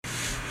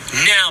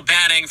Now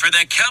batting for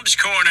the Cubs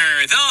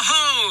Corner, the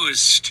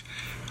host,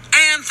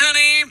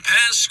 Anthony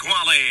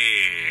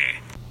Pasquale.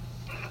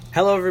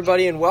 Hello,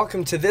 everybody, and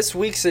welcome to this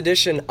week's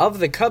edition of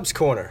the Cubs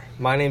Corner.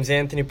 My name's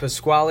Anthony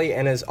Pasquale,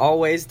 and as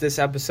always, this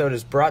episode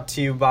is brought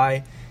to you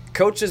by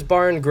Coach's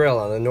Bar and Grill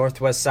on the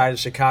northwest side of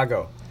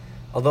Chicago.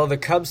 Although the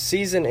Cubs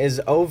season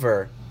is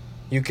over,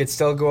 you could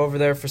still go over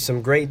there for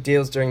some great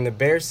deals during the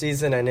Bear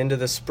season and into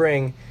the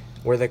spring,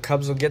 where the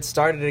Cubs will get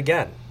started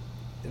again.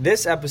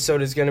 This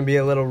episode is going to be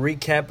a little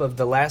recap of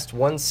the last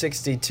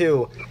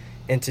 162,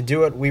 and to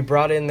do it, we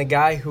brought in the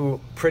guy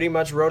who pretty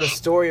much wrote a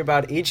story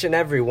about each and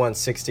every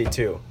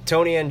 162,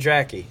 Tony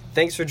Andracki.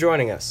 Thanks for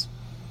joining us.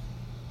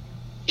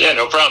 Yeah,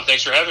 no problem.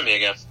 Thanks for having me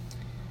again.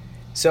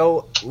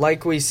 So,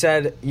 like we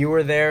said, you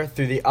were there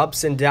through the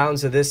ups and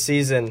downs of this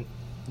season.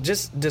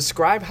 Just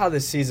describe how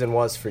this season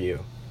was for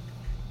you.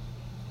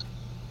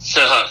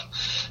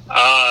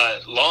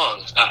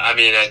 Long. I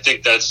mean, I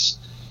think that's,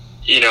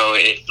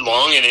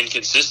 long and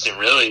inconsistent,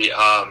 really.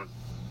 I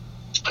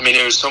mean,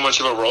 it was so much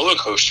of a roller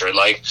coaster.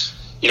 I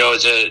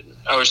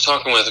was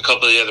talking with a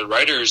couple of the other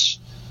writers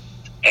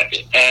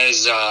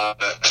as I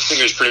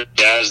think it was pretty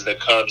as the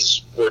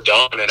Cubs were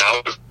done and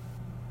out of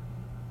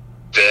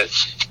it,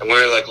 and we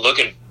were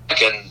looking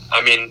back, and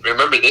I mean,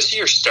 remember this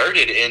year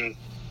started in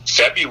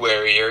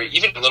February or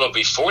even a little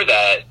before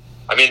that.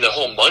 I mean, the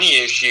whole money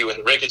issue and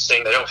the Ricketts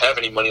saying they don't have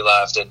any money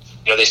left, and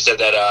they said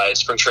that in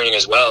spring training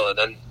as well, and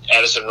then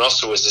Addison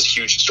Russell was this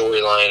huge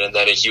storyline, and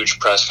then a huge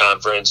press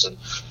conference, and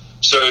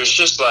so it was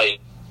just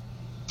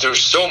there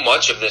was so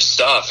much of this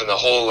stuff, and the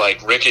whole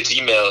Ricketts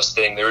emails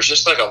thing. There was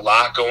just a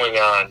lot going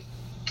on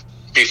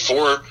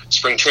before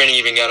spring training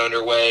even got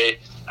underway,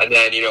 and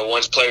then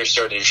once players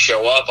started to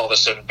show up, all of a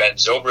sudden Ben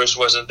Zobrist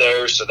wasn't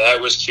there, so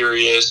that was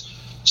curious.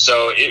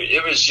 So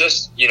it was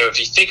just, if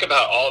you think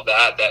about all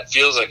that, that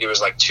feels like it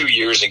was 2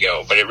 years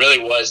ago, but it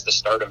really was the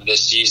start of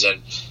this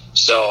season.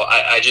 So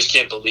I just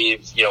can't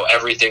believe,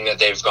 everything that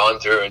they've gone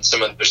through, and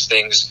some of those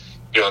things,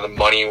 the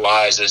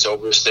money-wise, the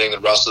Zobrist thing, the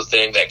Russell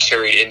thing that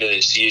carried into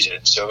this season.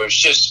 So it was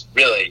just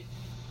really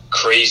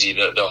crazy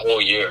the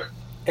whole year.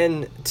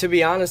 And to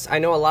be honest, I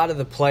know a lot of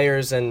the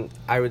players, and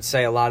I would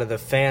say a lot of the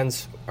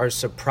fans are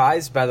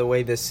surprised by the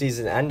way this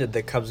season ended,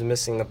 the Cubs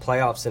missing the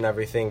playoffs and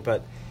everything,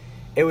 but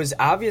it was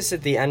obvious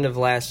at the end of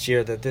last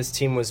year that this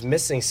team was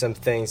missing some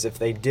things if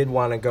they did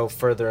want to go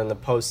further in the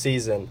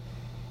postseason.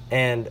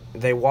 And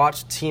they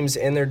watched teams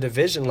in their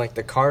division like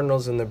the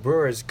Cardinals and the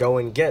Brewers go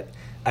and get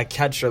a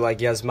catcher like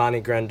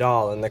Yasmani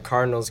Grandal, and the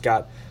Cardinals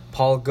got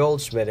Paul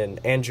Goldschmidt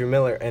and Andrew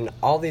Miller, and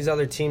all these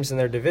other teams in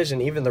their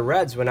division, even the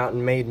Reds, went out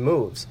and made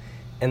moves.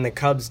 And the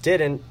Cubs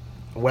didn't,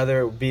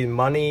 whether it be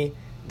money,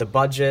 the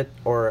budget,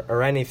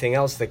 or anything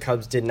else. The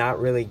Cubs did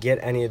not really get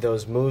any of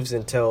those moves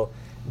until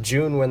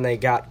June when they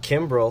got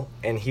Kimbrel,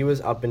 and he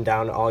was up and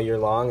down all year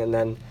long. And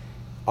then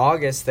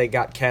August they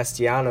got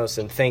Castellanos,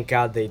 and thank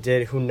God they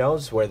did. Who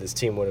knows where this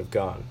team would have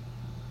gone?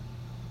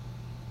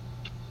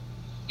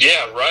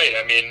 Yeah, right.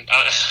 I mean,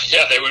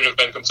 they would have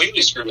been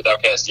completely screwed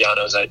without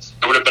Castellanos. They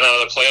would have been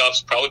out of the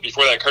playoffs probably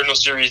before that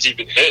Cardinals series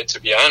even hit,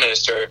 to be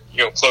honest, or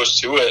close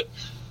to it.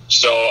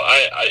 So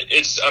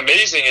it's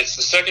amazing. It's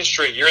the second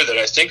straight year that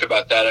I think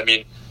about that. I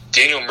mean,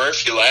 Daniel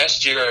Murphy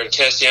last year and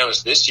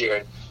Castellanos this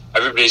year.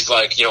 Everybody's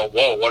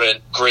whoa, what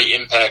a great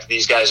impact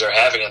these guys are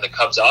having on the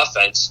Cubs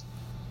offense.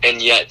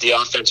 And yet the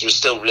offense was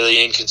still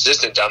really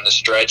inconsistent down the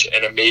stretch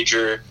and a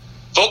major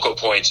focal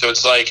point. So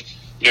it's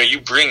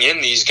you bring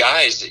in these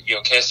guys that,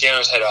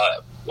 Castellanos had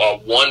a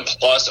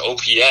 1+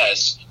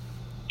 OPS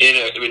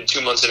in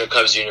 2 months in a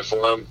Cubs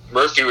uniform.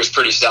 Murphy was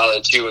pretty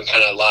solid too and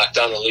kind of locked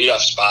down the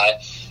leadoff spot.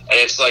 And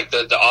it's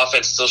the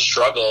offense still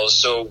struggles.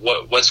 So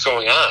what's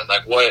going on?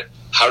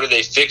 How do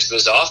they fix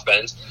this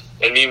offense?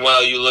 And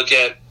meanwhile, you look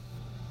at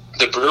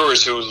the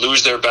Brewers, who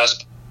lose their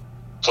best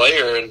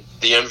player and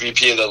the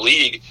MVP of the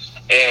league,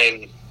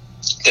 and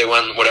they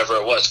won whatever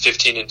it was,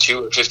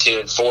 15-2 or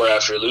 15-4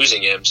 after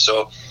losing him.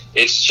 So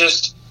it's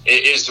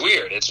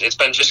weird. It's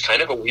been just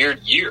kind of a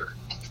weird year.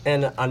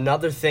 And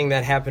another thing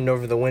that happened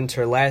over the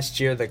winter last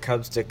year, the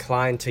Cubs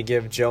declined to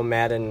give Joe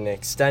Maddon an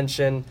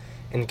extension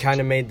and kind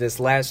of made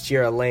this last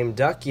year a lame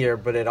duck year,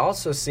 but it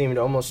also seemed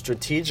almost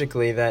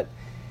strategically that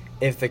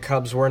if the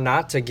Cubs were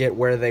not to get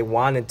where they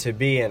wanted to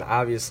be, and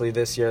obviously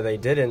this year they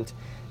didn't,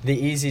 the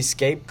easy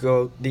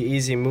scapegoat, the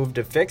easy move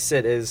to fix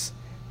it is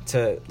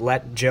to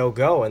let Joe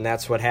go, and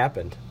that's what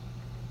happened.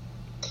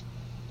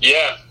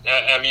 Yeah,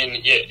 I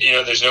mean,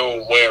 there's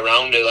no way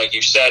around it. Like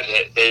you said,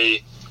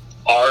 they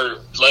are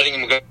letting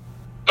him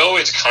go.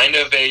 It's kind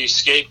of a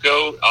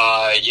scapegoat.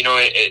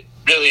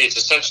 It's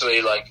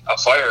essentially like a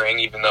firing,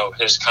 even though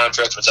his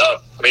contract was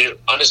up. I mean,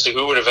 honestly,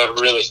 who would have ever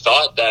really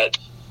thought that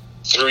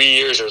 3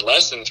 years or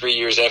less than 3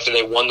 years after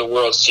they won the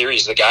World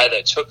Series, the guy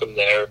that took them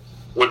there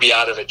would be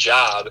out of a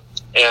job?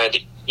 And,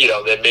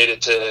 they made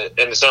it to,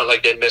 and it's not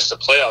like they missed the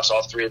playoffs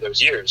all 3 of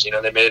those years.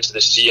 They made it to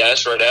the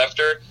CS right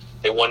after.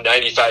 They won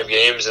 95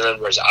 games and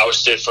then was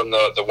ousted from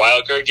the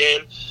wild card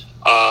game.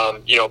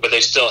 But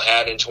they still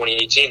had in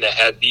 2018, they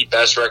had the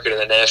best record in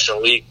the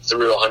National League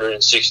through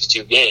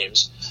 162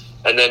 games.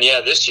 And then,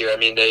 this year, I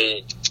mean,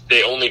 they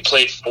they only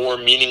played 4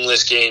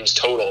 meaningless games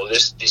total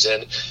this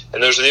season,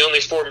 and those are the only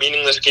 4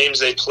 meaningless games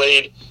they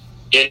played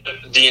in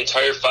the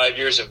entire 5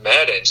 years of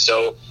Madden.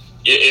 So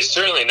it's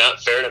certainly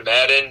not fair to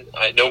Madden.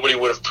 Nobody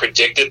would have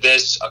predicted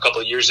this a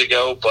couple of years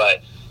ago,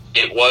 but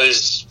it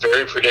was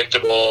very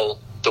predictable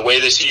the way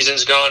the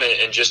season's gone,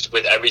 and just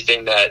with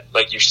everything that,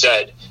 like you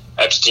said,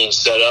 Epstein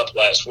set up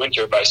last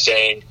winter by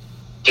saying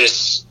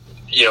this,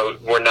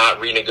 we're not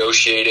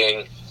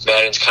renegotiating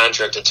Madden's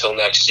contract until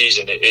next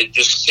season. It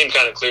just seemed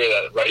kind of clear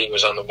that the writing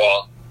was on the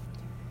wall.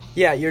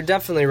 Yeah, you're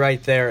definitely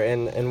right there,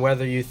 and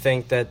whether you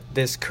think that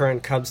this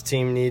current Cubs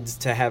team needs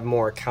to have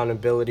more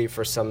accountability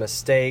for some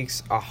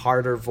mistakes, a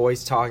harder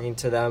voice talking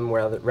to them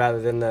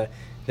rather than the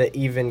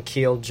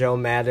even-keeled Joe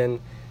Madden.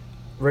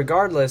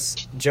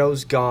 Regardless,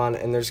 Joe's gone,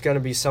 and there's going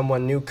to be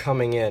someone new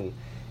coming in.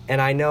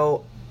 And I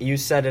know you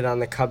said it on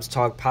the Cubs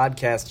Talk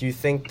podcast, you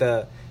think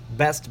the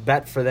best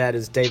bet for that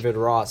is David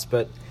Ross,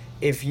 but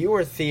if you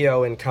were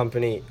Theo and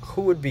company,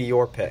 who would be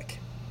your pick?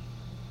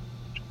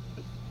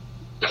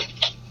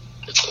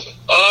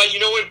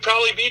 It would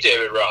probably be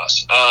David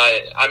Ross.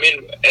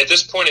 At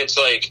this point, it's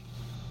like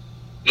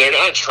they're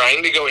not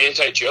trying to go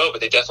anti-Joe, but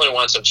they definitely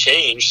want some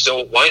change.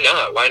 So why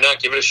not? Why not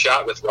give it a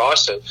shot with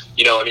Ross? And,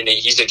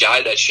 he's a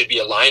guy that should be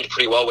aligned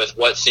pretty well with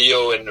what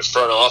Theo and the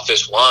front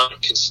office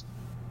want,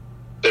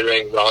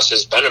 considering Ross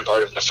has been a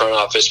part of the front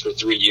office for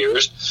 3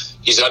 years.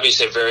 He's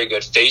obviously a very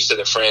good face of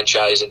the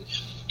franchise and,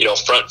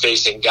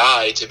 front-facing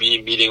guy to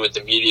be meeting with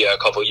the media a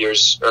couple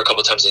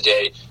times a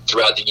day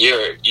throughout the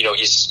year.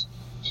 He's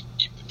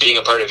being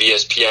a part of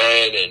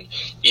ESPN and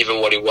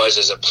even what he was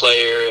as a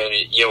player. And,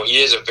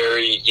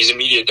 he's a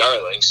media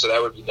darling, so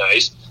that would be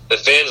nice. The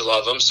fans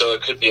love him, so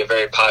it could be a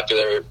very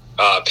popular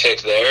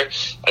pick there.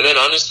 And then,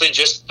 honestly,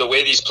 just the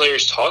way these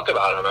players talk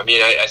about him.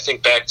 I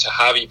think back to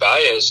Javi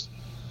Baez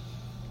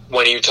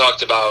when he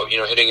talked about,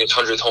 hitting his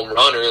 100th home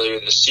run earlier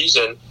this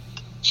season.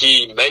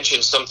 He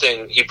mentioned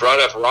something, he brought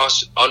up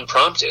Ross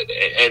unprompted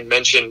and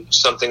mentioned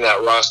something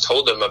that Ross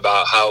told him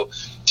about how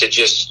to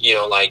just,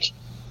 deal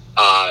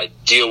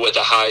with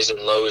the highs and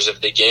lows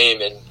of the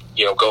game and,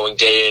 going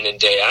day in and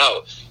day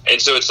out.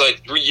 And so it's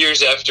like 3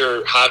 years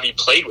after Javi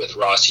played with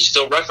Ross, he's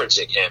still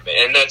referencing him.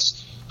 And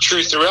that's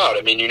true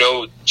throughout.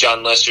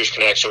 John Lester's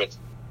connection with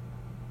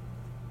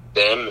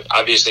them,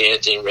 obviously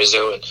Anthony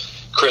Rizzo and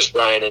Chris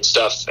Bryant and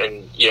stuff,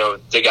 and,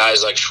 the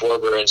guys like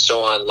Schwarber and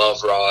so on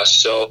love Ross.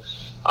 So,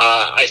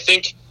 I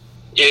think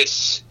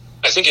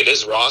it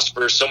is Ross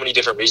for so many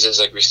different reasons.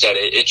 Like we said,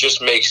 it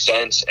just makes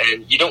sense,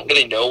 and you don't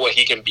really know what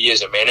he can be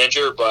as a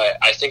manager, but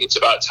I think it's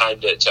about time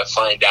to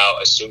find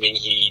out, assuming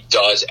he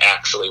does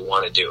actually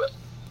want to do it.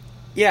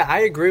 Yeah,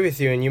 I agree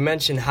with you, and you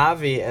mentioned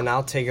Javi, and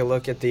I'll take a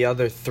look at the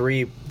other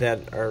 3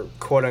 that are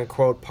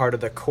quote-unquote part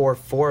of the core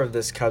 4 of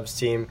this Cubs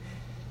team.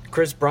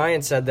 Chris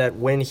Bryant said that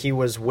when he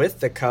was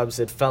with the Cubs,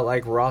 it felt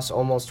like Ross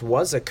almost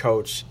was a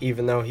coach,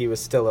 even though he was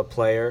still a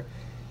player.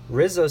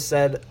 Rizzo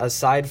said,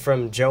 aside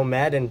from Joe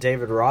Madden,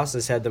 David Ross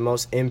has had the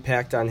most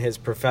impact on his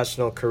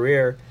professional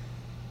career.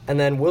 And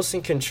then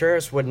Wilson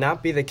Contreras would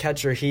not be the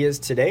catcher he is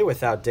today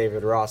without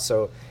David Ross.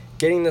 So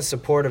getting the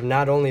support of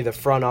not only the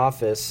front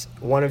office,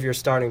 one of your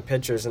starting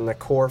pitchers, and the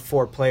core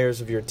 4 players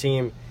of your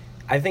team,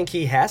 I think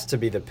he has to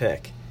be the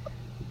pick.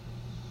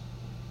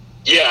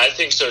 Yeah, I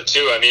think so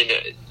too.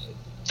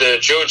 The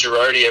Joe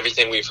Girardi,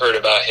 everything we've heard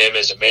about him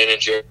as a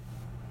manager,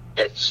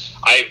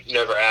 I've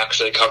never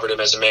actually covered him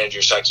as a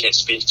manager, so I can't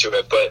speak to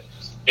it, but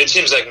it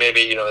seems like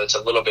maybe, it's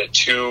a little bit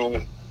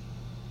too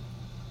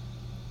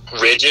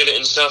rigid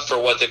and stuff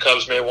for what the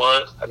Cubs may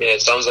want.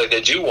 It sounds like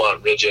they do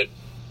want rigidity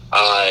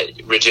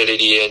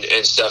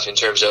and stuff in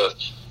terms of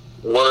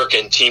work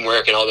and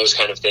teamwork and all those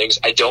kind of things.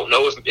 I don't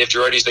know if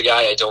Girardi's the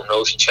guy. I don't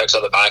know if he checks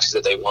all the boxes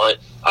that they want.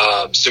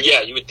 So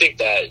yeah, you would think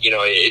that,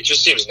 it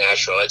just seems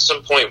natural. At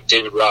some point,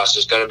 David Ross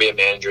is going to be a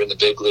manager in the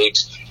big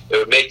leagues. It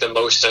would make the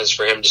most sense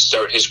for him to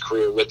start his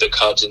career with the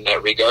Cubs in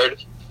that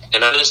regard.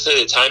 And honestly,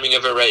 the timing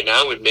of it right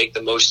now would make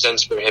the most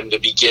sense for him to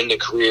begin the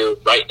career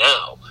right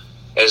now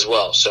as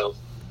well. So,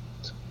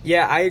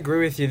 yeah, I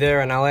agree with you there,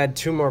 and I'll add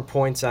 2 more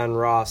points on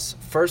Ross.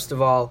 First of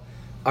all,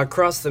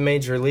 across the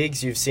major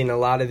leagues, you've seen a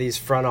lot of these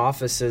front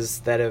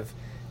offices that have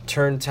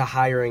turned to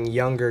hiring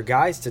younger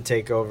guys to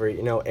take over.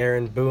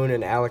 Aaron Boone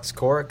and Alex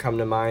Cora come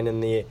to mind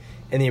in the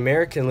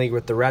American League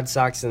with the Red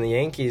Sox and the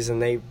Yankees,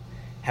 and they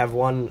have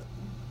won.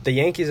 The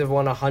Yankees have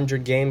won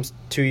 100 games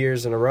 2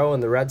 years in a row,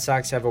 and the Red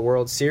Sox have a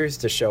World Series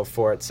to show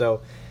for it.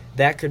 So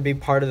that could be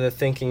part of the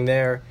thinking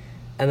there.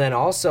 And then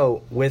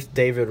also with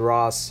David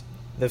Ross,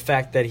 the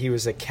fact that he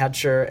was a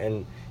catcher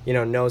and,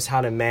 knows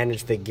how to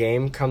manage the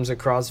game comes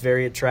across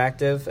very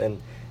attractive. And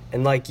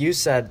like you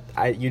said,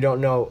 you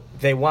don't know.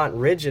 They want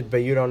rigid, but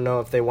you don't know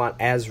if they want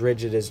as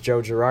rigid as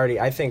Joe Girardi.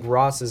 I think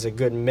Ross is a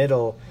good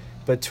middle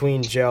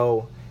between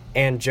Joe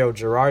and Joe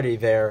Girardi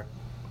there,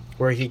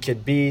 where he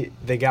could be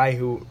the guy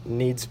who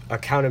needs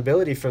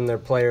accountability from their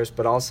players,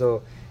 but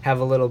also have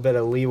a little bit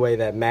of leeway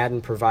that Madden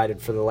provided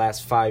for the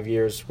last 5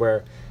 years,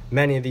 where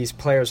many of these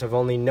players have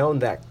only known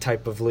that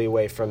type of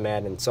leeway from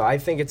Madden. So I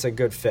think it's a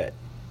good fit.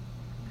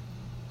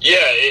 Yeah,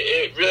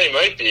 it really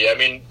might be. I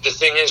mean, the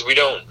thing is, we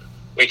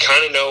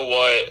kind of know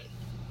what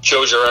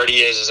Joe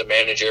Girardi is as a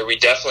manager. We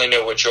definitely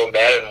know what Joe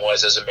Maddon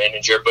was as a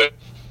manager, but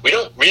we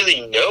don't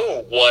really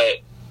know what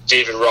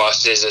David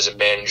Ross is as a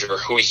manager or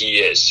who he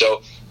is.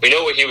 So we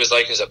know what he was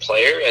like as a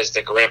player, as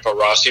the Grandpa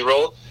Rossi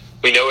role.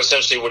 We know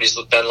essentially what he's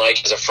been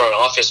like as a front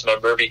office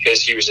member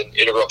because he was an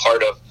integral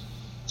part of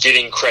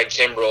getting Craig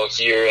Kimbrell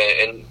here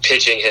and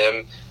pitching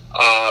him.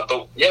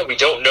 But yeah, we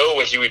don't know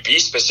what he would be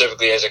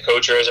specifically as a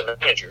coach or as a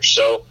manager.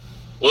 So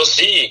we'll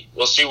see.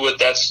 We'll see what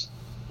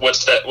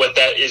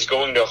that is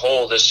going to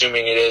hold,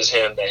 assuming it is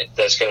him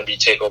that's going to be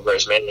take over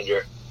as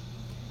manager.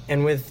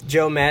 And with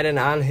Joe Maddon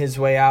on his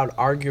way out,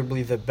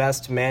 arguably the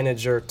best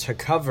manager to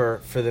cover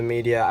for the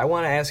media, I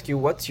want to ask you,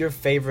 what's your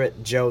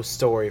favorite Joe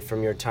story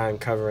from your time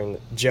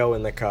covering Joe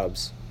and the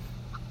Cubs?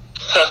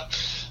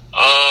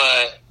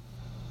 I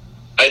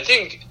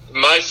think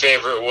my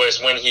favorite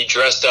was when he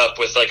dressed up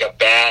with like a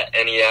bat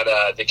and he had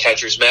the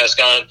catcher's mask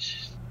on,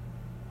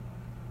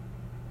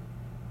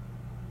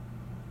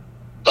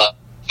 but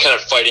kind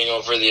of fighting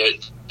over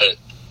the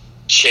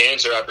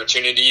chance or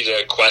opportunity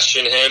to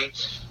question him.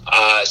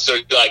 So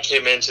he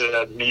came into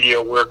the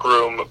media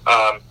workroom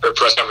or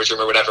press conference room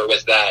or whatever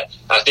with that.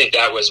 I think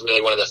that was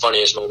really one of the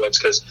funniest moments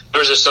because there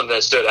was just something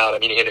that stood out. I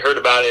mean, he had heard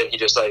about it. He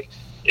just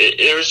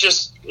it was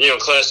just,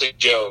 classic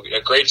Joe,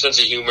 a great sense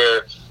of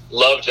humor.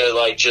 Loved to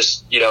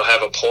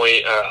have a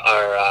point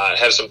or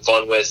have some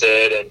fun with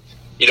it, and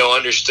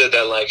understood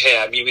that hey,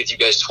 I meet with you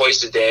guys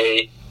twice a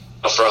day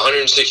for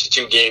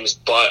 162 games,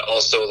 but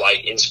also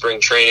in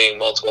spring training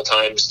multiple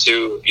times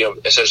too,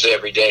 essentially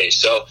every day.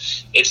 So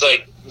it's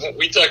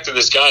we talk to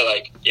this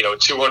guy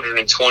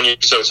 220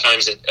 or so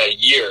times a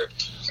year.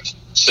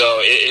 So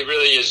it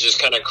really is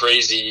just kind of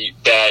crazy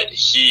that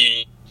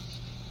he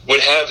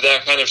would have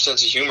that kind of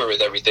sense of humor with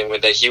everything,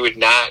 with that he would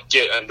not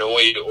get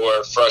annoyed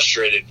or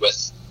frustrated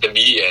with the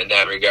media in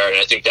that regard.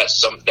 And I think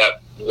that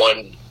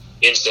one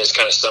instance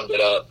kind of summed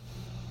it up.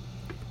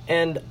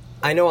 And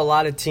I know a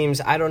lot of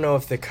teams, I don't know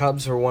if the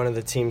Cubs were one of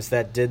the teams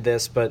that did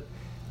this, but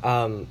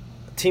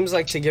teams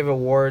like to give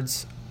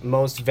awards,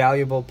 most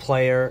valuable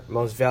player,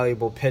 most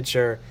valuable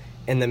pitcher,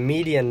 and the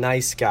media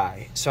nice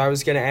guy. So I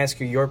was going to ask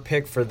you your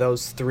pick for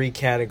those three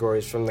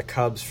categories from the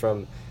Cubs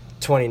from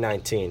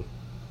 2019.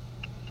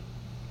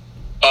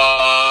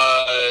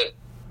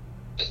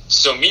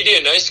 So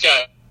media nice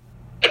guy,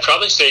 I'd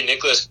probably say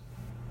Nicholas,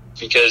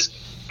 because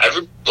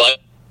everybody,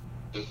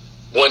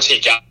 once he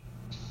got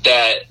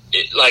that,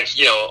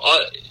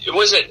 it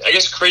wasn't, I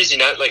guess, crazy,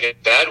 not a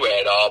bad way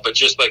at all, but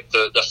just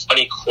the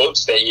funny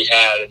quotes that he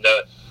had and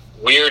the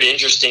weird,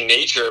 interesting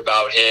nature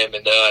about him,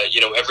 and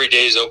every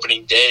day is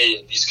opening day,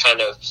 and these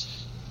kind of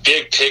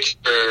big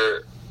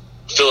picture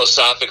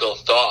philosophical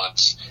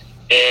thoughts.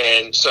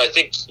 And so I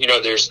think,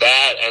 there's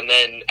that. And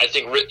then I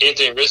think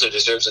Anthony Rizzo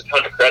deserves a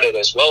ton of credit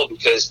as well,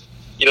 because,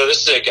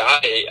 this is a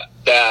guy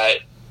that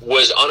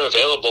was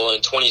unavailable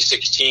in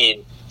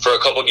 2016 for a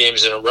couple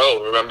games in a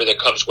row. Remember, the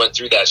Cubs went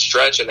through that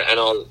stretch in the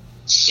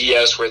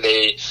NLCS where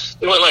they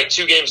went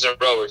 2 games in a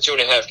row or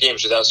 2.5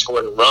 games without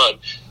scoring a run.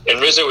 And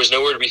Rizzo was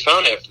nowhere to be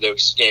found after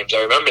those games.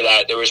 I remember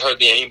that. There was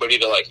hardly anybody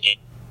to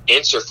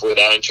answer for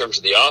that in terms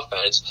of the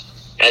offense.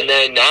 And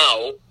then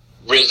now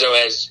Rizzo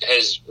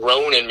has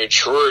grown and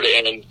matured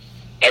and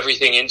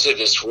everything into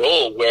this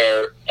role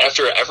where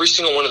after every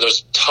single one of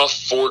those tough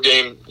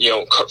 4-game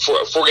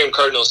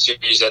Cardinals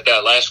series at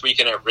that last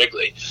weekend at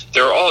Wrigley,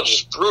 they were all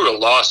just brutal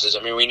losses. I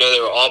mean, we know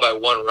they were all by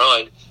 1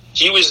 run.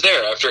 He was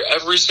there after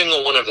every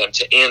single one of them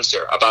to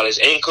answer about his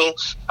ankle,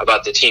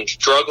 about the team's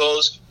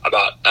struggles,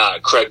 about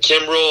Craig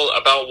Kimbrell,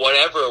 about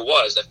whatever it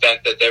was, the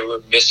fact that they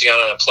were missing out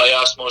on the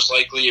playoffs most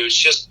likely. It was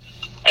just,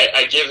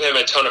 I give him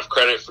a ton of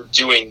credit for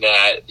doing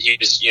that. He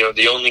was,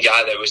 the only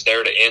guy that was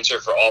there to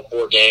answer for all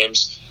 4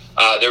 games.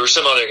 There were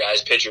some other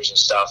guys, pitchers and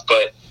stuff,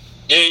 but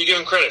you give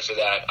him credit for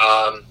that.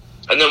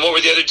 And then what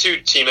were the other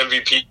 2? Team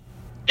MVP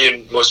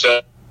and most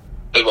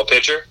valuable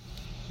pitcher?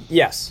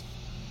 Yes.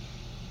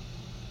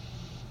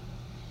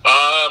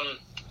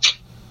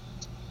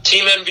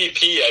 Team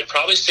MVP, I'd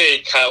probably say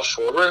Kyle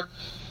Schwarber,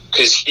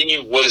 because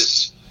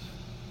he's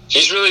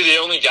really the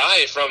only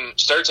guy from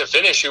start to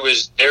finish who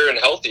was there and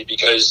healthy,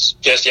 because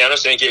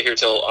Castellanos didn't get here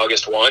till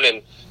August 1,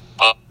 and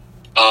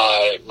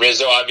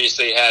Rizzo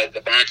obviously had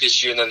the back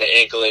issue and then the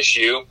ankle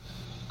issue.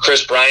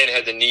 Chris Bryant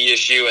had the knee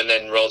issue and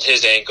then rolled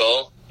his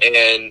ankle,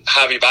 and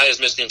Javi Baez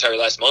missed the entire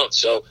last month.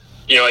 So,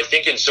 I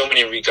think in so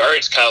many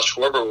regards, Kyle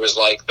Schwarber was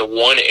the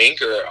one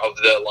anchor of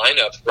the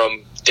lineup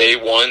from day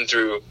 1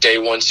 through day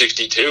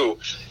 162.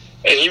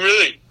 And he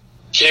really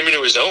came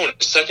into his own.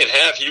 The second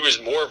half, he was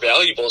more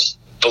valuable,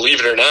 believe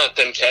it or not,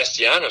 than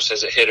Castellanos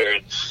as a hitter.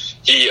 And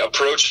he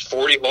approached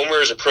 40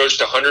 homers, approached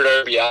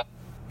 100 RBI.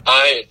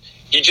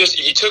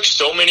 He took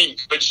so many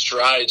good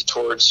strides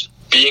towards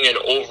being an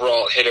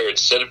overall hitter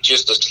instead of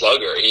just a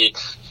slugger. He,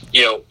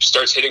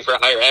 starts hitting for a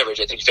higher average.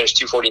 I think he finished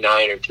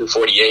 249 or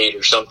 248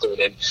 or something.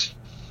 And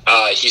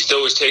he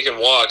still was taking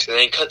walks, and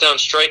then he cut down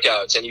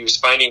strikeouts, and he was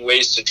finding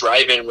ways to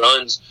drive in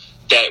runs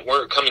that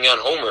weren't coming on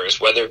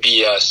homers, whether it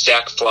be a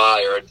sac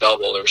fly or a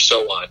double or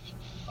so on.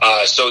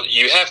 So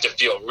you have to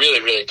feel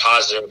really, really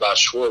positive about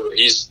Schwarber.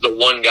 He's the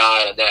one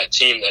guy on that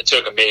team that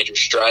took a major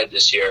stride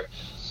this year.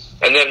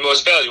 And then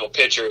most valuable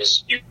pitcher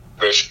is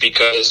Darvish,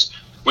 because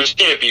we've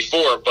seen it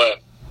before, but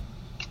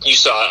you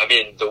saw, I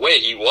mean, the way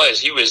he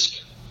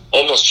was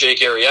almost Jake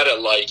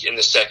Arrieta-like in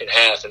the second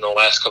half in the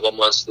last couple of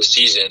months of the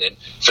season. And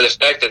for the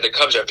fact that the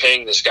Cubs are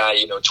paying this guy,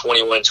 $21,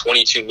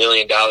 $22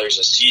 million a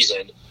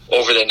season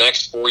over the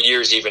next 4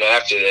 years even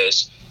after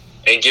this,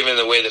 and given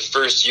the way the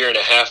first year and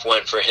a half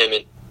went for him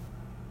in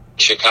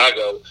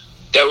Chicago,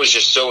 that was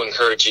just so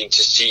encouraging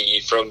to see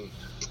from,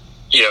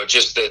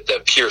 just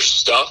the pure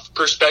stuff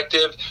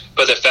perspective,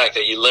 but the fact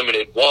that he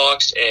limited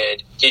walks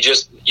and he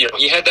just,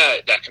 he had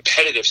that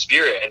competitive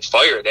spirit and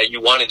fire that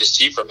you wanted to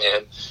see from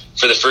him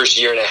for the first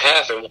year and a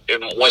half and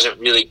wasn't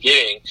really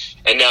getting,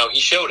 and now he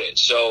showed it.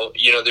 So,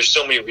 there's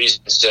so many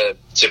reasons to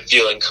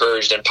feel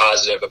encouraged and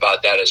positive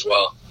about that as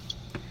well.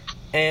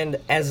 And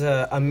as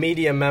a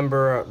media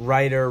member,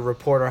 writer,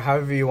 reporter,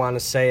 however you want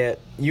to say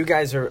it, you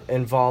guys are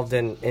involved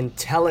in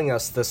telling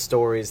us the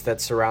stories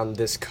that surround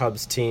this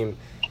Cubs team.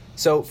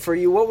 So for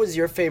you, what was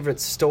your favorite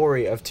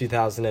story of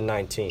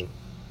 2019?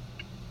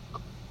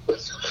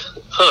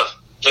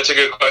 That's a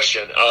good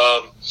question.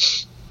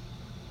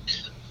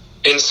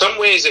 In some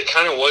ways, it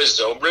kind of was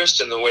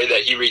Zobrist in the way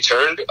that he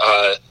returned.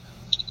 It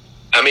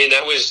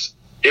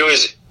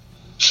was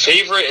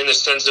favorite in the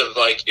sense of,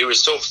 it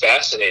was so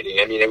fascinating.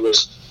 I mean, it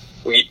was...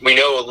 We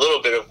know a little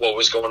bit of what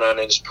was going on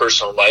in his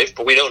personal life,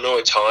 but we don't know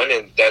a ton,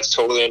 and that's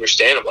totally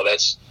understandable.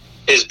 That's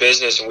his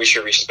business, and we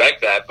should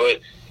respect that. But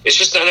it's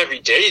just not every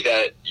day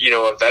that,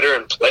 a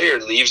veteran player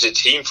leaves a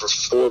team for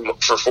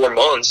 4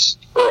 months,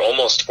 or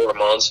almost 4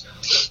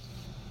 months,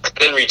 and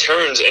then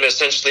returns and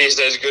essentially is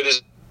as good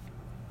as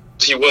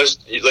he was,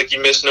 he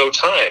missed no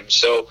time.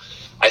 So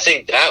I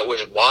think that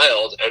was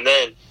wild. And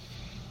then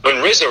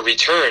when Rizzo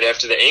returned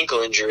after the ankle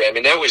injury, I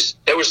mean, that was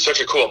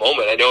such a cool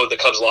moment. I know the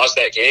Cubs lost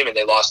that game and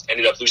they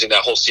ended up losing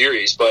that whole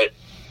series, but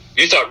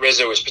you thought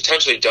Rizzo was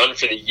potentially done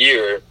for the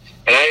year.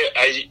 And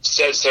I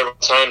said several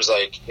times,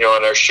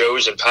 on our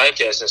shows and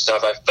podcasts and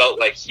stuff, I felt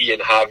like he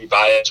and Javi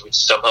Baez would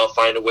somehow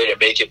find a way to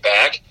make it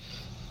back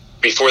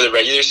before the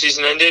regular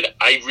season ended.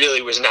 I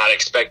really was not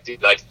expecting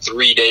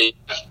 3 days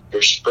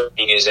after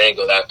spraining his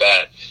ankle that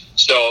bad.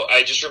 So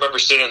I just remember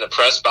sitting in the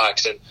press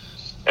box and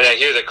I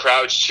hear the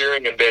crowds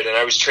cheering a bit, and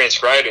I was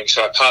transcribing,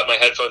 so I popped my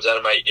headphones out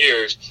of my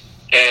ears,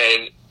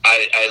 and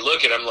I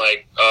look and I'm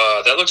like,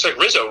 that looks like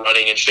Rizzo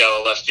running in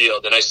shallow left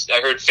field. And I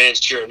heard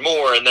fans cheering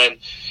more, and then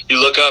you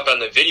look up on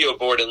the video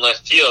board in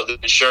left field,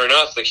 and sure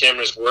enough, the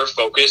cameras were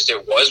focused.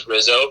 It was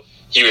Rizzo.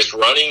 He was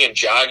running and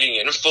jogging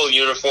in full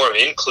uniform,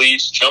 in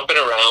cleats, jumping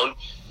around,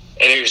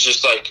 and it was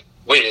just like,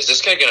 wait, is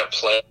this guy going to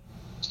play?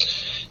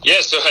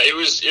 Yeah, so it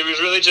was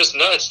really just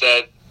nuts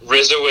that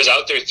Rizzo was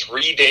out there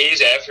 3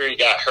 days after he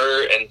got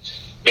hurt and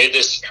made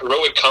this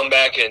heroic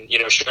comeback. And,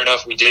 sure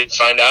enough, we did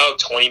find out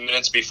 20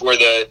 minutes before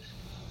the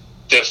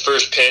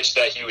first pitch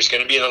that he was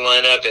going to be in the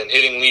lineup and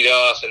hitting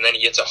leadoff, and then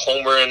he hits a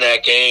homer in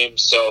that game.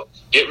 So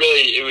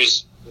it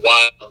was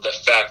wild, the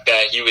fact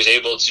that he was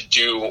able to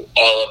do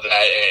all of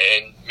that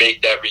and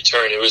make that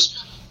return. It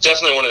was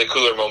definitely one of the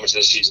cooler moments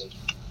of the season.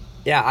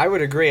 Yeah, I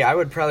would agree. I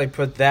would probably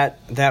put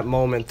that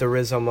moment, the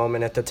Rizzo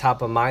moment, at the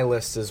top of my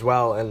list as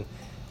well. And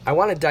I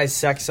want to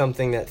dissect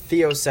something that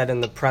Theo said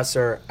in the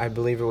presser, I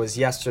believe it was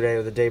yesterday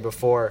or the day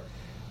before,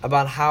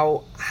 about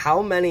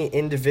how many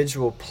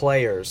individual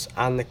players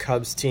on the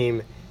Cubs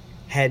team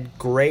had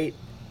great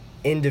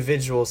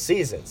individual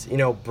seasons.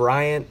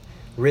 Bryant,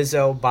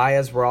 Rizzo,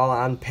 Baez were all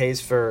on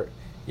pace for,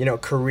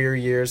 career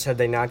years had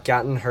they not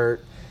gotten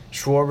hurt.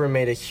 Schwarber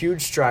made a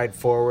huge stride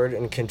forward,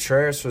 and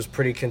Contreras was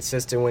pretty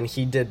consistent when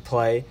he did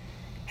play.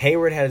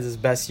 Hayward had his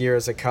best year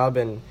as a Cub,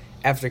 and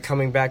after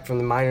coming back from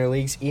the minor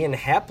leagues, Ian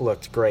Happ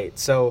looked great.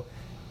 So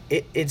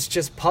it's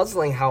just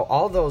puzzling how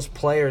all those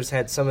players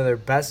had some of their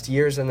best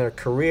years in their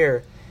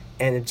career,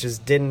 and it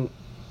just didn't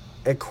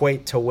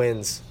equate to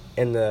wins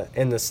in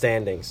the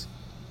standings.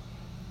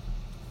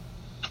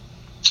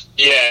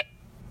 Yeah,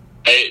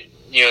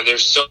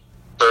 there's so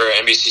for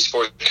NBC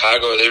Sports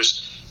Chicago,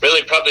 there's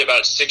really probably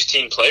about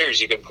 16 players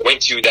you can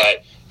point to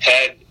that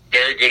had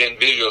very good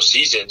individual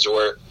seasons,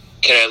 or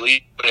can at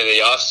least go into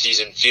the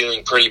offseason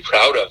feeling pretty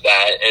proud of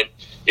that. And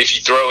if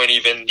you throw in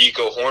even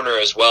Nico Horner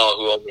as well,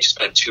 who only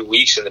spent 2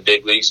 weeks in the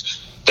big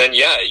leagues, then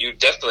yeah, you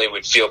definitely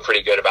would feel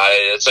pretty good about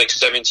it. It's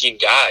 17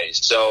 guys.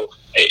 So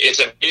it's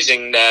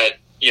amazing that,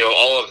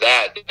 all of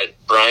that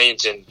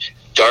Bryant and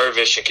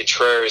Darvish and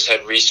Contreras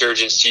had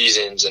resurgent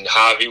seasons, and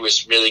Javi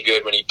was really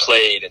good when he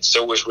played, and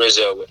so was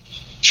Rizzo. And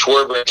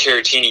Schwarber and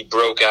Caratini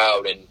broke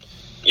out, and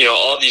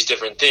all these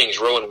different things.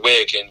 Rowan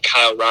Wick and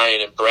Kyle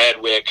Ryan and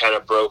Brad Wick kind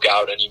of broke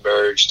out and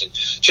emerged, and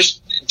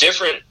just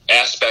different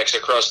aspects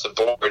across the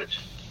board.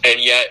 And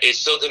yet it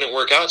still didn't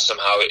work out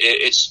somehow.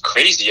 It's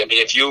crazy. I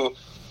mean, if you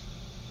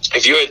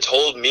had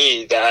told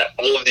me that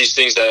all of these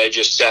things that I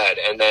just said,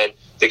 and then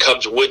the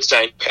Cubs would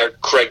sign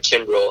Craig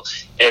Kimbrell,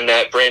 and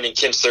that Brandon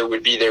Kintzler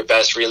would be their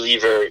best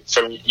reliever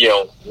from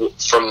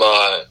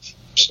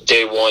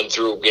day one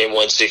through game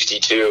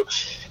 162,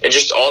 and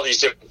just all these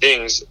different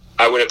things,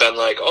 I would have been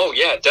like, oh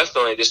yeah,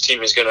 definitely this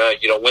team is going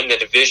to, win the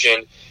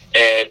division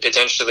and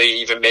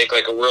potentially even make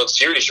like a World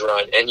Series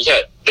run. And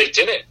yet they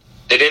didn't.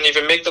 They didn't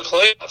even make the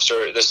playoffs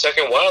or the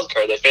second wild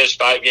card. They finished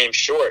 5 games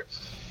short.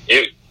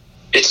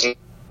 It's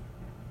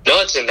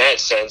nuts in that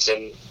sense,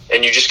 and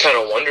you just kind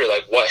of wonder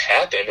like what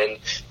happened. And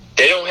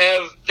they don't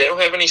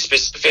have any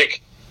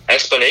specific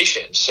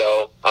explanation.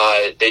 So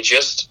they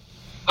just,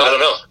 I don't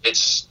know.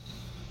 It's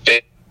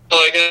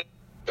like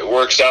it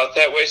works out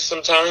that way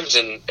sometimes,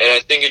 and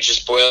I think it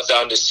just boils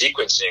down to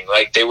sequencing.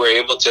 Like they were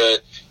able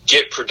to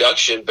get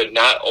production, but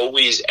not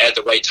always at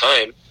the right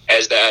time,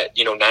 as that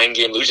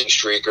 9-game losing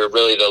streak or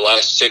really the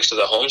last 6 of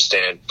the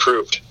homestand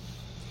proved.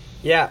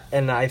 Yeah,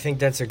 and I think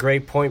that's a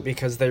great point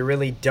because they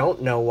really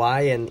don't know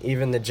why, and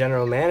even the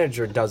general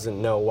manager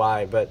doesn't know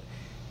why. But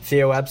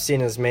Theo Epstein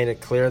has made it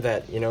clear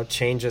that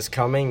change is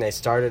coming. They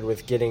started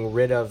with getting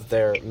rid of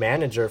their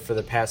manager for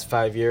the past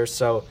 5 years.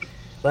 So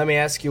let me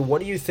ask you,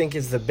 what do you think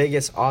is the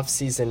biggest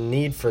offseason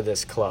need for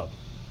this club?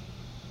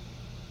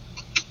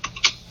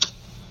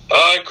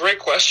 Great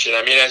question.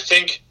 I mean, I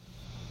think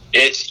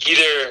it's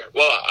either,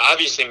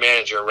 obviously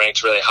manager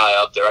ranks really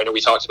high up there. I know we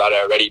talked about it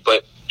already,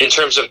 but in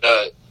terms of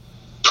the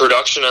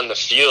production on the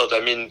field, I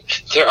mean,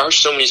 there are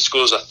so many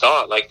schools of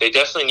thought. Like, they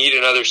definitely need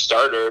another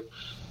starter,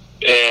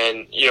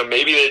 and,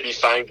 maybe they'd be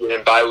fine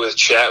getting by with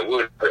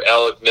Chatwood or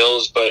Alec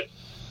Mills, but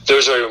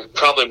those are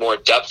probably more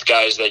depth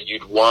guys that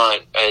you'd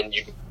want, and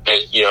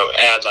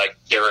add like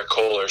Derek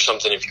Cole or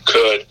something if you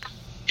could.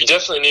 You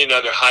definitely need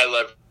another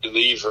high-level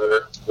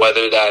reliever,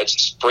 whether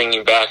that's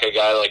bringing back a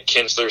guy like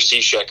Kinsler,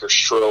 Cishek, or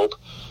Strobe,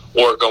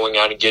 or going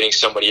out and getting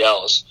somebody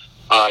else.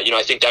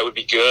 I think that would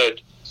be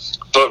good.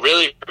 But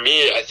really, for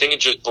me, I think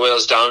it just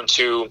boils down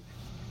to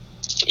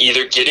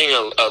either getting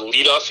a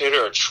leadoff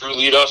hitter, a true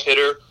leadoff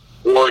hitter,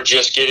 or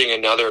just getting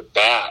another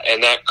bat.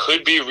 And that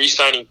could be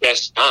re-signing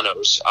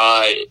Castellanos.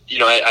 I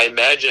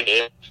imagine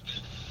it.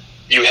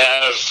 You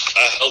have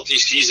a healthy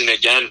season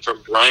again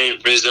from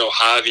Bryant, Rizzo,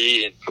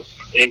 Javi,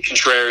 and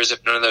Contreras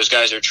if none of those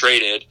guys are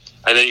traded.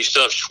 And then you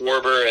still have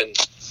Schwarber and,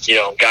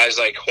 guys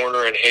like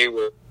Horner and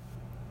Hayward.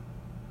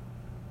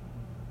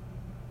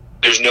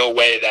 There's no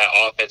way that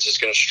offense is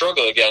going to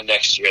struggle again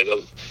next year.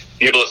 They'll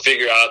be able to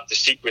figure out the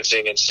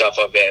sequencing and stuff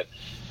of it.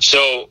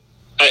 So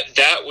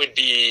that would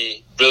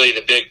be really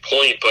the big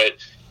point. But,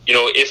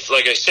 if,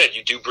 like I said,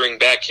 you do bring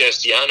back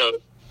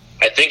Castellanos,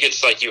 I think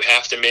it's like you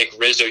have to make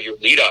Rizzo your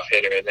leadoff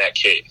hitter in that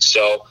case.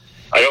 So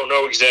I don't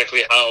know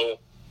exactly how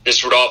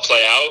this would all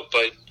play out,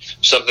 but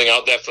something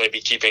I'll definitely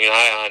be keeping an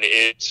eye on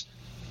is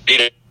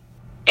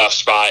leadoff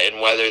spot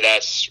and whether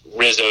that's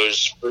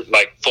Rizzo's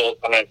like full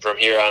time from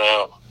here on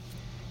out.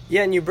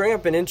 Yeah, and you bring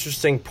up an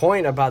interesting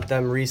point about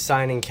them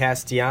re-signing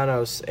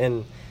Castellanos,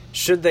 and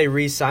should they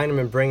re-sign him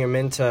and bring him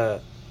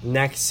into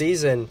next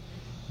season,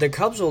 the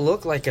Cubs will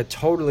look like a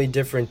totally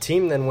different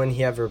team than when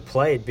he ever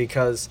played,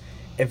 because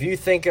if you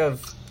think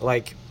of,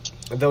 like,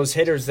 those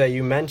hitters that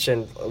you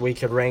mentioned, we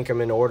could rank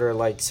them in order,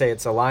 like, say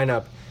it's a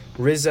lineup: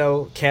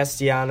 Rizzo,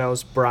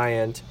 Castellanos,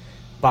 Bryant,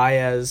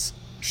 Baez,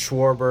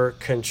 Schwarber,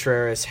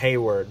 Contreras,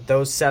 Hayward.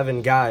 Those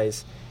 7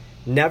 guys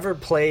never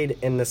played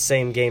in the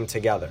same game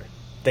together.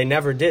 They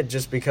never did,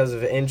 just because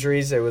of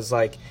injuries. It was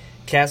like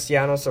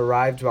Castellanos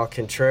arrived while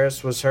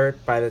Contreras was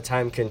hurt. By the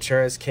time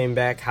Contreras came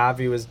back,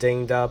 Javi was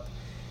dinged up.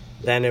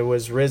 Then it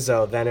was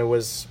Rizzo. Then it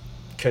was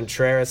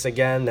Contreras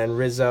again, then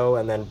Rizzo,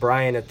 and then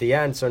Bryant at the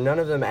end. So none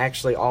of them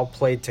actually all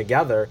played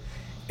together.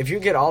 If you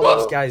get all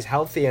those guys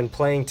healthy and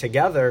playing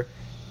together,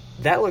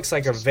 that looks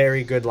like a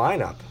very good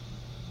lineup.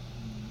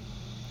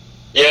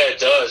 Yeah, it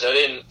does.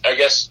 I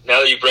guess now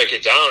that you break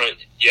it down,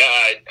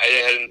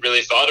 I hadn't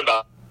really thought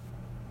about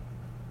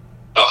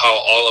how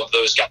all of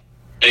those got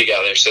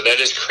together. So that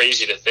is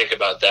crazy to think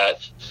about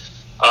that.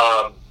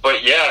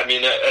 But yeah, I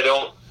mean, I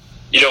don't,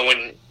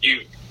 when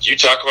you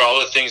talk about all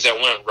the things that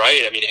went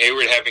right. I mean,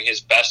 Hayward having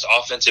his best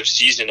offensive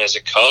season as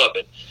a Cub,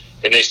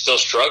 and they still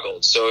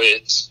struggled. So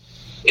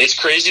it's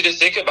crazy to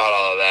think about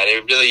all of that.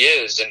 It really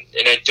is.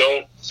 And I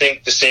don't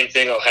think the same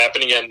thing will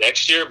happen again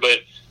next year, but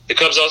the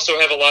Cubs also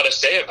have a lot to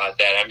say about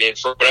that. I mean,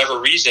 for whatever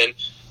reason,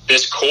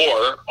 this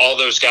core, all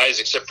those guys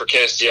except for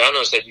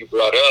Castellanos that you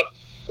brought up,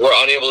 were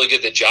unable to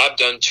get the job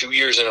done 2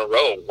 years in a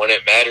row when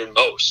it mattered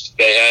most.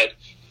 They had,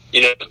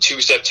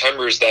 2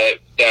 Septembers that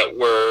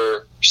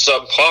were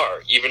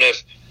subpar. Even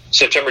if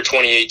September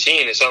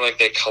 2018, it's not like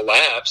they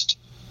collapsed,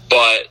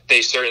 but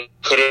they certainly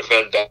could have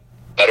been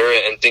better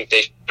and think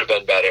they should have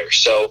been better.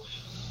 So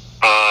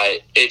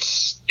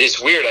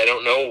it's weird. I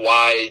don't know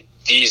why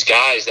these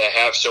guys that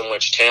have so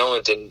much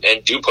talent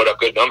and do put up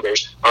good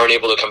numbers aren't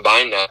able to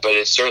combine that, but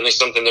it's certainly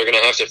something they're going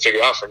to have to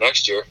figure out for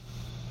next year.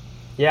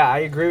 Yeah, I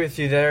agree with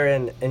you there,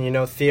 and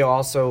Theo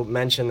also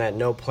mentioned that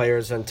no player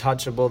is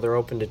untouchable. They're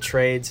open to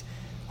trades.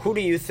 Who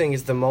do you think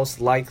is the most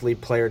likely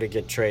player to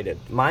get traded?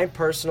 My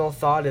personal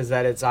thought is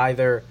that it's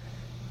either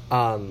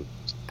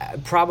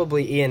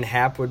probably Ian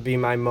Happ would be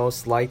my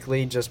most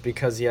likely, just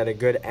because he had a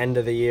good end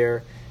of the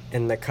year,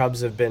 and the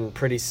Cubs have been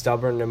pretty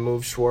stubborn to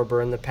move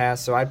Schwarber in the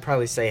past, so I'd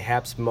probably say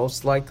Happ's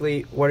most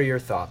likely. What are your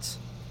thoughts?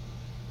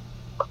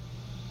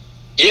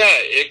 Yeah,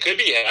 it could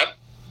be Happ.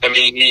 I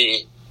mean,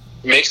 he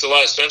makes a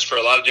lot of sense for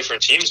a lot of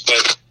different teams,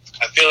 but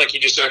I feel like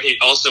he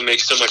also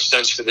makes so much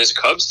sense for this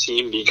Cubs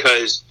team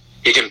because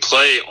he can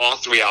play all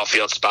three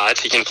outfield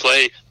spots. He can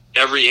play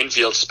every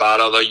infield spot,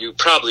 although you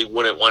probably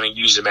wouldn't want to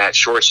use him at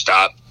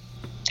shortstop.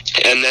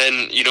 And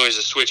then, as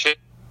a switch hit,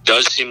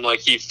 does seem like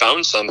he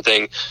found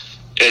something,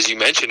 as you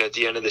mentioned, at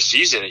the end of the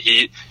season.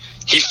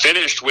 He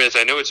finished with,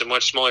 I know it's a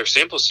much smaller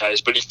sample size,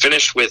 but he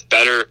finished with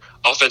better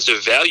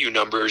offensive value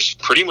numbers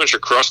pretty much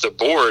across the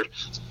board.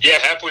 Yeah,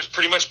 Happ was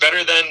pretty much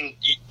better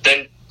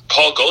than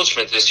Paul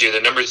Goldschmidt this year,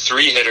 the number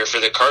 3 hitter for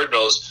the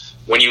Cardinals,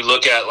 when you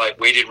look at like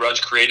weighted runs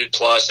created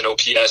plus and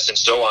OPS and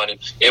so on. And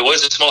it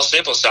was a small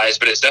sample size,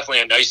 but it's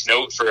definitely a nice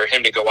note for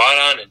him to go out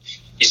on. And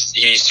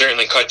he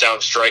certainly cut down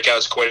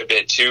strikeouts quite a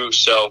bit too.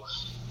 So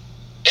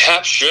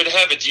Happ should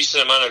have a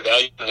decent amount of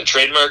value in the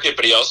trade market,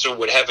 but he also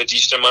would have a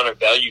decent amount of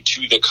value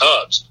to the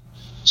Cubs.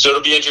 So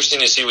it'll be interesting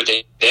to see what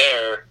they do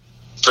there.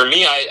 For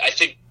me, I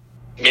think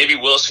maybe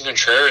Wilson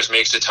Contreras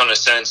makes a ton of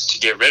sense to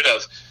get rid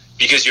of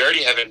because you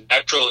already have a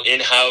natural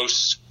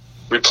in-house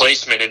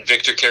replacement in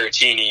Victor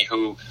Caratini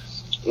who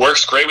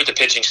works great with the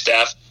pitching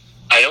staff.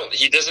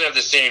 He doesn't have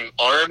the same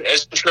arm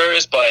as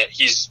Contreras, but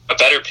he's a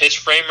better pitch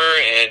framer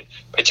and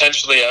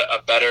potentially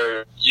a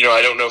better,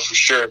 I don't know for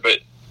sure, but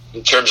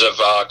in terms of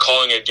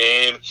calling a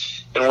game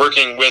and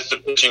working with the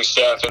pitching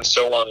staff and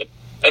so on.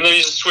 And then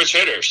he's a switch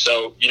hitter.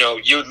 So,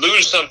 you would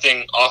lose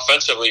something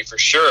offensively for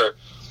sure,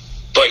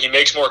 but he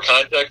makes more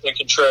contact than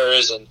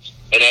Contreras. And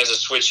as a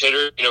switch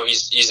hitter,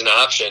 he's an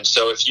option.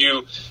 So if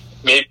you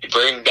maybe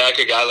bring back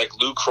a guy like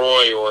Lou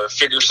Croy or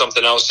figure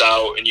something else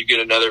out and you get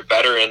another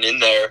veteran in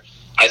there,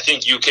 I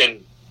think you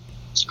can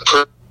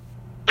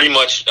pretty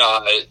much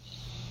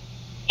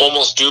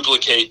almost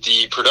duplicate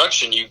the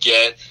production you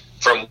get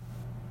from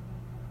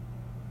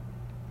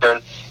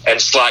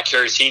and slot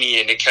Caratini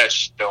in to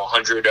catch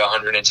 100 to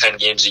 110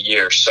 games a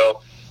year.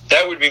 So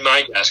that would be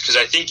my guess because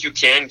I think you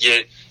can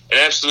get an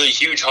absolutely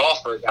huge haul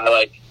for a guy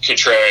like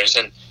Contreras.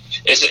 And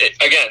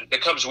again, the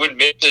Cubs would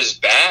miss his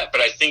bat,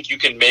 but I think you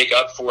can make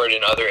up for it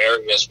in other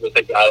areas with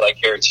a guy like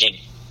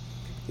Caratini.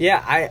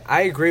 Yeah,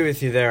 I agree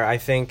with you there. I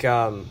think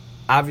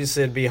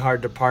obviously it'd be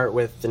hard to part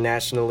with the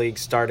National League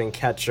starting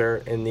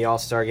catcher in the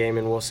All-Star game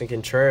in Wilson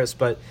Contreras,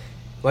 but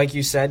like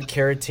you said,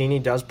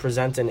 Caratini does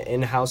present an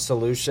in-house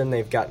solution.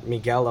 They've got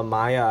Miguel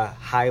Amaya, a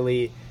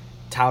highly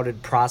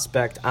touted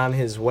prospect, on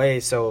his way.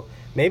 So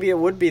maybe it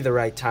would be the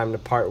right time to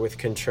part with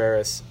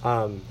Contreras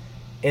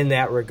in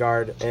that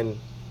regard. And,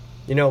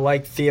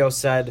 like Theo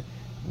said,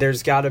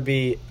 there's got to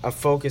be a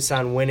focus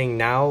on winning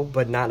now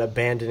but not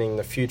abandoning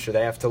the future.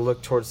 They have to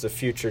look towards the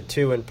future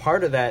too. And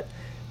part of that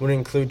would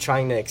include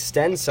trying to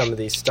extend some of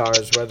these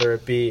stars, whether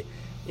it be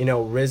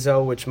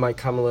Rizzo, which might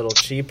come a little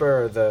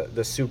cheaper, or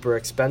the super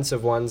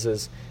expensive ones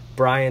is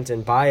Bryant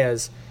and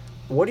Baez.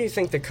 What do you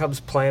think the Cubs'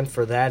 plan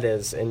for that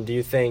is, and do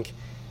you think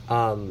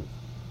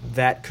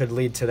that could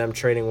lead to them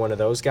trading one of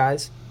those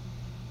guys?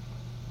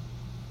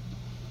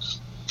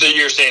 So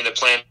you're saying the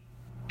plan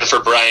for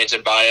Bryant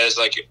and Baez,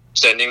 like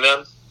extending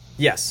them?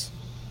 Yes.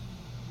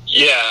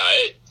 Yeah.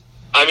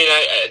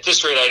 At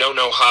this rate, I don't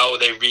know how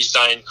they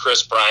re-signed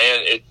Chris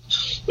Bryant.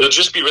 It'll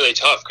just be really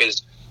tough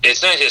because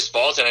it's not his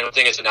fault, and I don't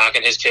think it's a knock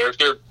on his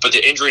character, but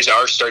the injuries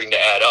are starting to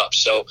add up.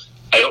 So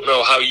I don't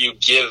know how you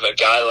give a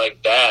guy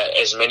like that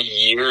as many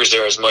years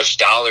or as much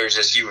dollars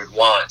as you would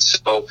want.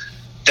 So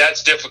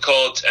that's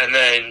difficult. And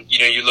then,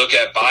 you look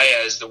at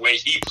Baez, the way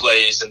he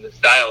plays and the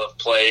style of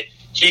play,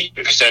 he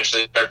could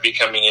potentially start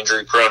becoming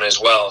injury prone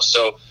as well.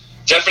 So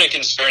definite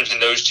concerns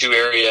in those two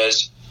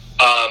areas.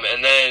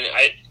 And then,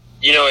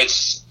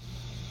 it's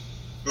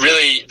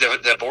really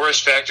the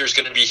Boris factor is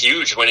going to be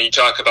huge when you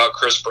talk about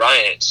Chris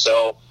Bryant.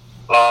 So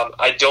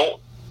I don't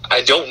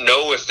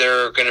know if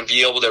they're going to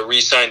be able to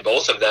re-sign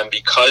both of them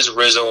because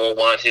Rizzo will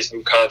want his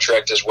new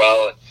contract as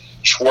well, and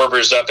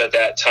Schwarber's up at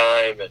that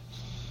time,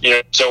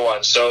 and so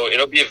on. So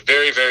it'll be a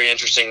very, very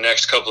interesting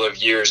next couple of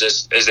years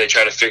as they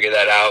try to figure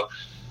that out.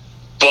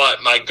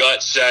 But my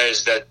gut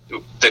says that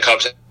the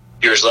Cubs have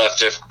years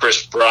left if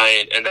Chris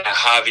Bryant and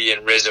Javi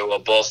and Rizzo will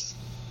both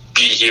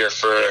be here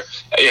for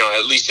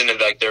at least into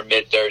their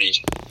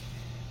mid-30s.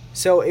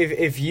 So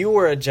if you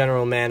were a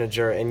general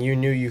manager and you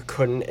knew you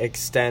couldn't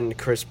extend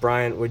Chris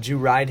Bryant, would you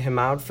ride him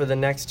out for the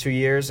next 2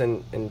 years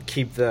and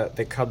keep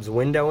the Cubs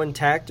window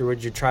intact, or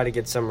would you try to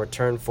get some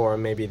return for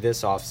him maybe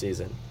this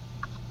offseason?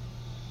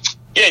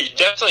 Yeah, you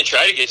definitely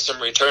try to get some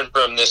return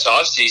for him this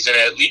offseason,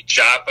 at least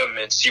shop him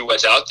and see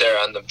what's out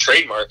there on the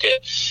trade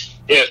market.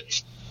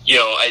 If,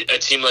 a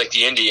team like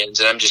the Indians,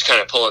 and I'm just kind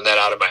of pulling that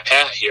out of my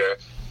hat here,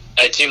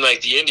 a team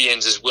like the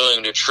Indians is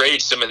willing to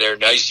trade some of their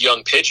nice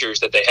young pitchers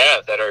that they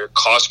have that are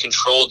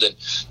cost-controlled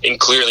and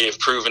clearly have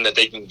proven that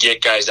they can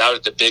get guys out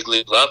at the big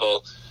league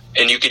level,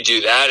 and you could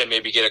do that and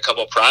maybe get a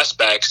couple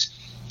prospects,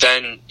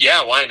 then,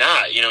 yeah, why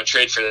not,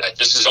 trade for that?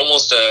 This is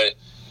almost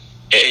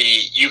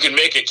you can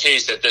make a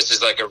case that this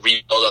is like a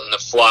rebuild on the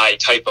fly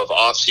type of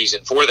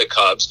offseason for the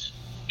Cubs.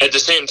 At the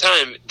same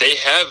time, they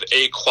have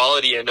a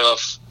quality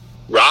enough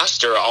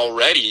roster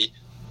already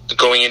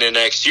going into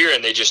next year,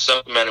 and they just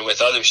supplement it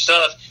with other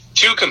stuff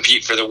to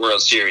compete for the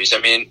World Series. I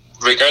mean,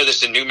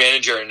 regardless of new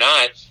manager or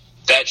not,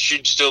 that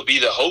should still be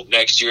the hope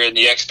next year, and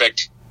the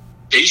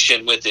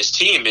expectation with this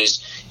team is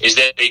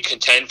that they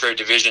contend for a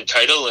division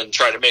title and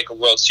try to make a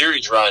World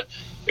Series run.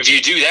 If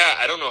you do that,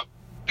 I don't know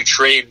if you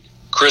trade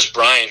Chris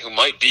Bryant, who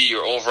might be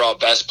your overall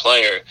best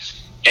player,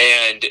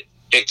 and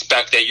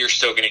expect that you're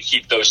still going to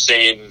keep those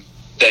same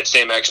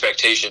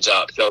expectations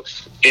up. So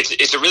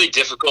it's a really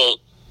difficult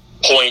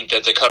point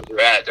that the Cubs are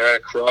at. They're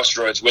at a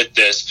crossroads with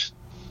this.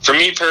 For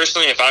me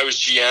personally, if I was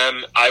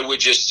GM, I would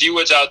just see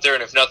what's out there,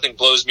 and if nothing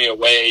blows me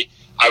away,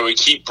 I would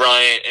keep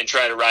Bryant and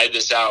try to ride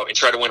this out and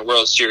try to win a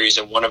World Series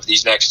in one of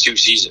these next 2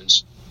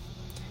 seasons.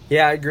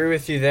 Yeah, I agree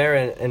with you there,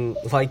 and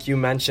like you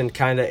mentioned,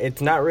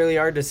 it's not really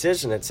our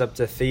decision. It's up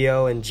to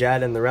Theo and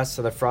Jed and the rest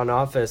of the front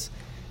office.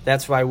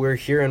 That's why we're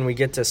here and we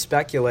get to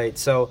speculate.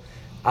 So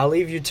I'll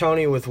leave you,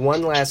 Tony, with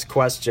one last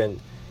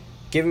question.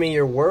 Give me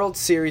your World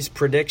Series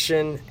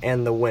prediction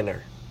and the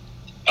winner.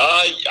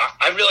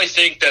 I really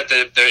think that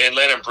the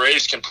Atlanta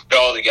Braves can put it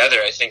all together.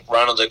 I think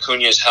Ronald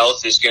Acuna's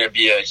health is going to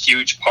be a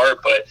huge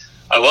part, but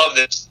I love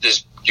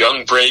this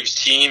young Braves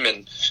team,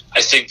 and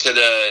I think to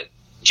the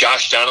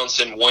Josh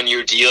Donaldson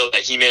 1-year deal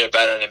that he made a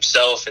bet on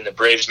himself and the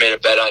Braves made a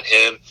bet on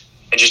him,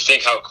 and just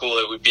think how cool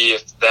it would be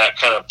if that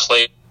kind of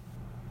plays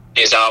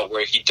out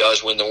where he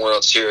does win the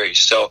World Series.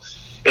 So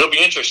it'll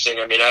be interesting.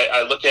 I mean,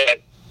 I look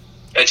at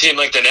a team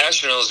like the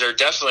Nationals, they're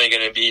definitely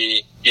going to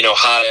be,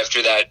 hot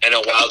after that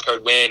NL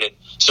wildcard win and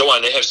so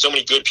on. They have so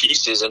many good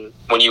pieces, and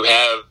when you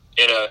have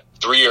in a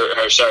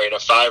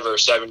 5 or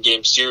 7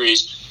 game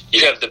series,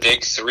 you have the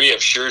big 3 of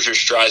Scherzer,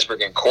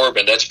 Strasburg, and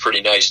Corbin. That's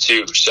pretty nice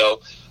too.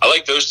 So I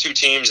like those 2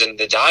 teams, and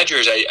the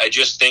Dodgers, I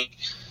just think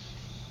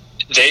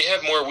they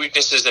have more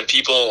weaknesses than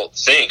people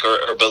think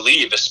or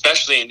believe,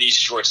 especially in these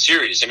short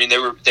series. I mean,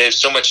 they have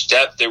so much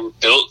depth. They were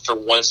built for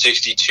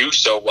 162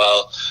 so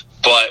well,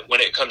 but when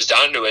it comes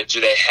down to it,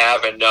 do they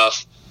have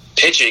enough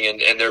pitching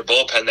and their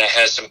bullpen that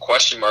has some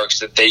question marks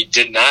that they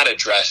did not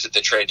address at the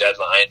trade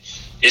deadline?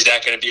 Is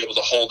that going to be able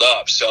to hold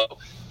up? So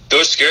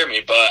those scare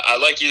me, but I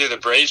like either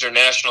the Braves or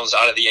Nationals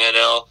out of the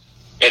NL.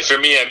 And for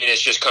me, I mean, it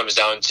just comes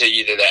down to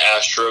either the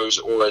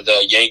Astros or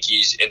the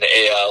Yankees in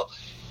the AL.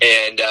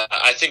 And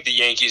I think the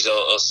Yankees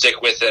will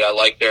stick with it. I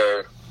like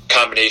their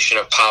combination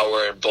of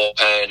power and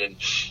bullpen. And,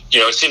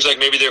 it seems like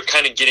maybe they're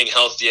kind of getting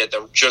healthy at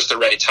just the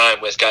right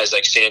time with guys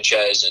like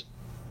Sanchez and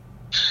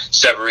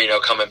Severino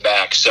coming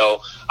back.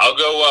 So I'll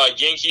go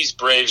Yankees,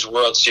 Braves,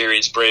 World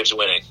Series, Braves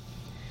winning.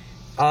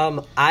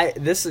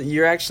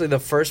 You're actually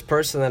the first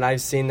person that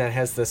I've seen that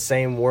has the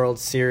same World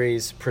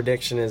Series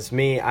prediction as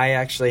me. I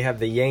actually have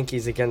the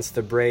Yankees against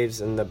the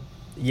Braves and the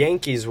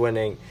Yankees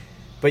winning.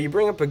 But you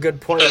bring up a good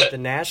point with the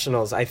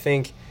Nationals. I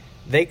think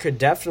they could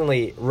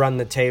definitely run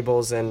the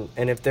tables, and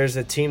if there's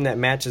a team that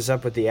matches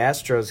up with the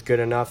Astros good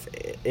enough,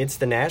 it's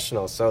the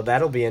Nationals. So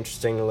that'll be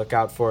interesting to look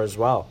out for as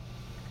well.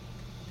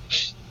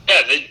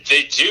 Yeah,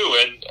 they do,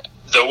 and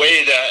the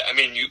way that, I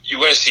mean, you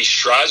want to see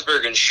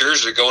Strasburg and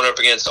Scherzer going up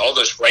against all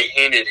those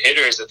right-handed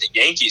hitters that the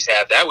Yankees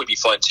have, that would be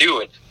fun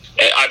too.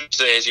 And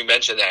obviously, as you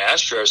mentioned, the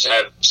Astros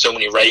have so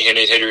many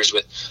right-handed hitters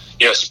with,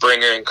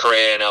 Springer and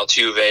Correa and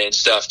Altuve and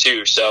stuff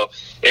too. So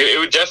it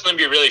would definitely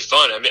be really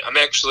fun. I mean, I'm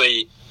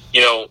actually,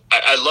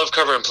 I love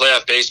covering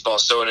playoff baseball,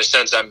 so in a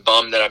sense, I'm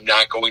bummed that I'm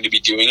not going to be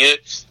doing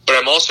it. But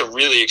I'm also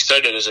really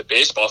excited as a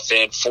baseball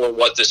fan for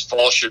what this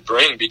fall should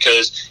bring,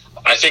 because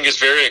I think it's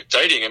very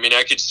exciting. I mean,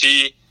 I could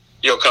see,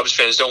 Cubs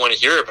fans don't want to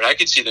hear it, but I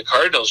could see the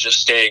Cardinals just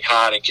staying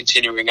hot and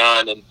continuing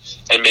on and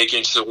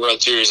making it to the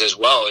World Series as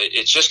well.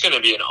 It's just going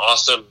to be an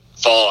awesome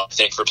fall, I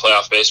think, for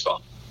playoff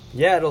baseball.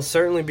 Yeah, it'll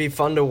certainly be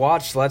fun to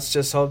watch. Let's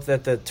just hope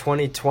that the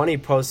 2020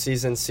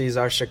 postseason sees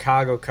our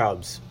Chicago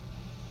Cubs.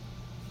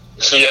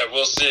 Yeah,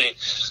 we'll see.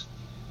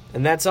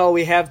 And that's all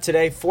we have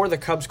today for the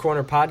Cubs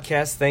Corner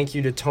podcast. Thank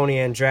you to Tony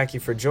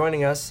Andracki for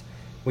joining us.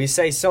 We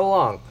say so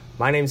long.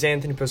 My name's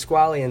Anthony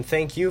Pasquale, and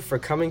thank you for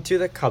coming to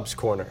the Cubs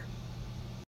Corner.